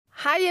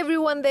Hi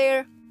everyone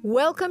there!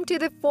 Welcome to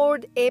the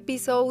fourth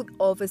episode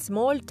of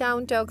Small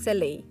Town Talks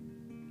LA.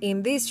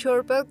 In this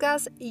short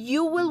podcast,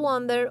 you will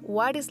wonder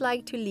what it's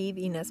like to live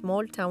in a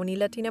small town in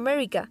Latin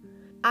America.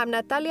 I'm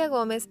Natalia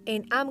Gomez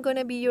and I'm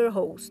gonna be your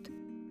host.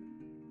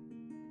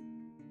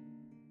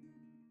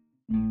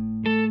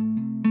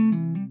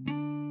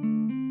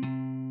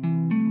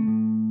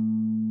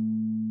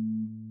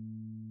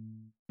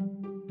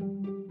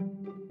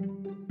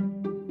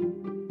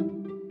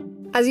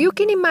 As you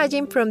can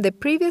imagine from the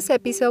previous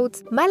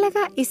episodes,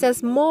 Malaga is a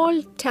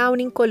small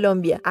town in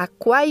Colombia, a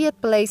quiet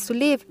place to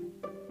live.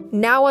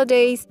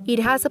 Nowadays, it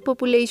has a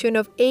population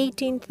of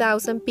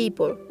 18,000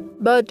 people.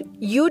 But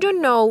you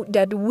don't know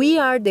that we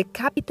are the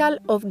capital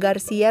of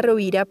García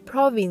Rovira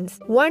province,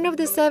 one of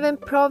the 7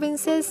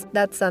 provinces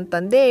that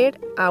Santander,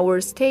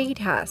 our state,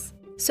 has.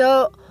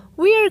 So,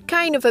 we are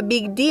kind of a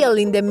big deal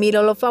in the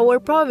middle of our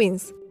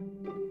province.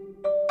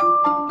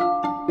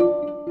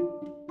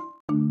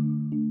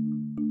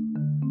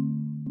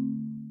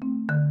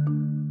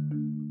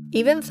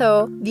 Even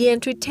though the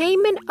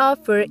entertainment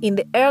offered in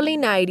the early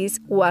 90s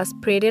was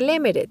pretty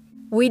limited.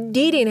 We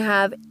didn't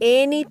have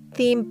any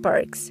theme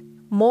parks,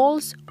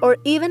 malls, or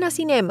even a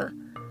cinema.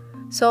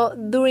 So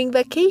during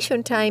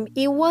vacation time,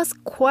 it was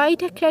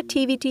quite a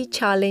creativity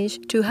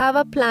challenge to have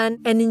a plan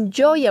and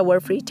enjoy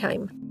our free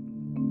time.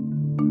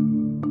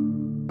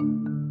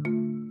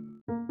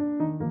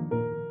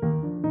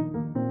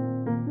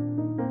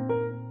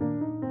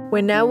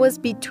 When I was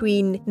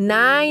between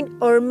 9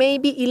 or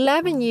maybe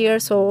 11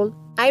 years old,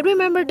 I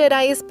remember that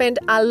I spent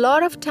a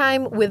lot of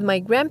time with my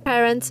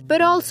grandparents,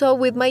 but also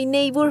with my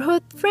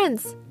neighborhood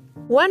friends.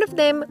 One of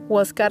them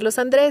was Carlos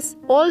Andres,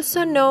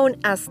 also known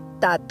as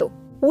Tato.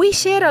 We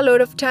shared a lot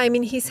of time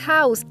in his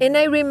house, and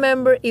I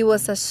remember it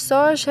was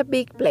such a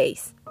big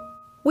place.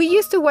 We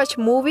used to watch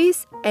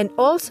movies and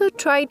also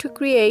try to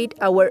create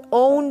our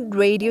own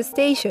radio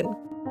station.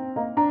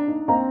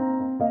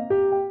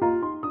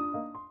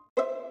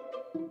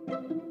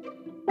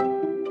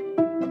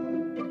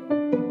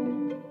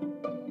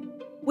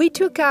 We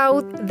took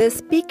out the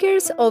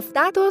speakers of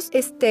Tato's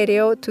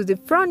stereo to the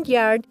front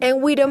yard,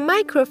 and with a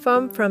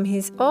microphone from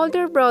his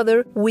older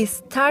brother, we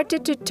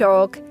started to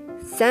talk,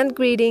 send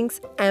greetings,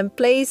 and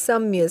play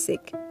some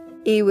music.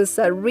 It was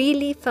a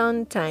really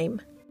fun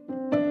time.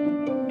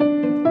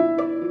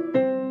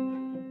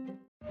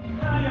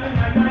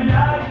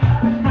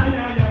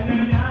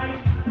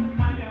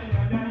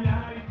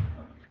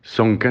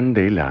 Son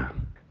Candela,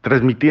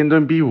 transmitiendo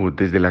en vivo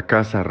desde la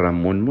Casa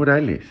Ramón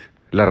Morales,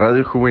 la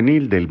radio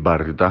juvenil del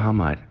barrio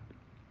Tajamar.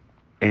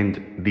 And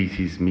this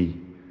is me,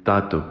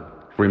 Tato,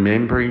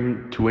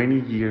 remembering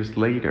 20 years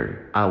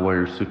later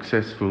our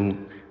successful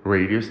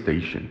radio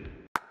station.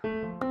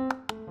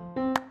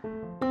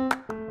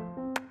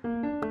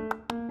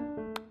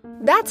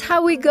 That's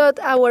how we got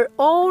our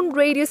own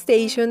radio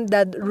station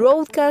that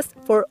broadcast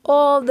for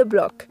all the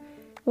block.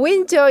 We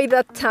enjoyed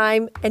that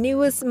time, and it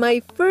was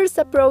my first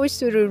approach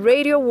to the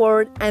radio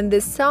world and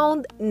the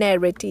sound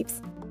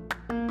narratives.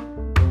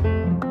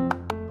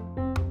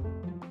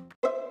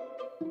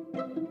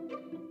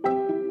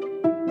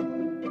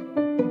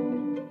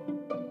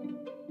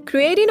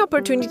 Creating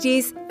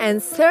opportunities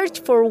and search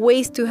for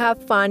ways to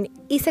have fun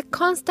is a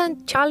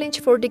constant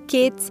challenge for the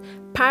kids,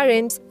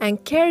 parents,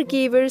 and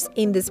caregivers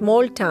in the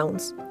small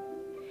towns.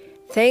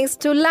 Thanks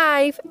to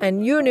life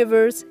and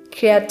universe,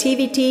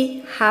 creativity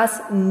has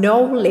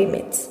no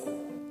limits.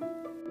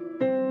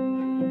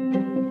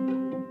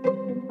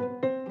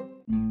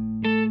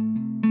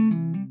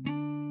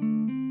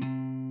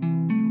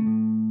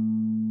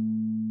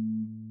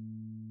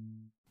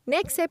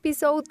 Next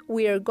episode,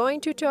 we are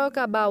going to talk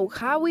about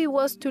how it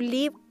was to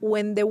live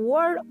when the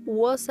world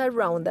was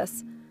around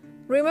us.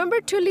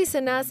 Remember to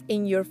listen us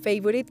in your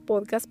favorite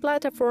podcast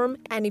platform,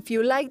 and if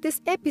you like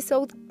this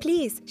episode,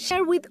 please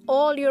share with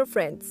all your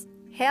friends.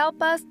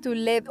 Help us to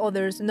let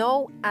others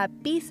know a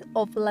piece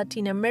of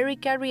Latin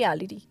America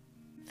reality.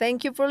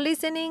 Thank you for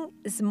listening.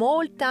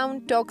 Small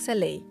Town Talks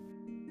LA.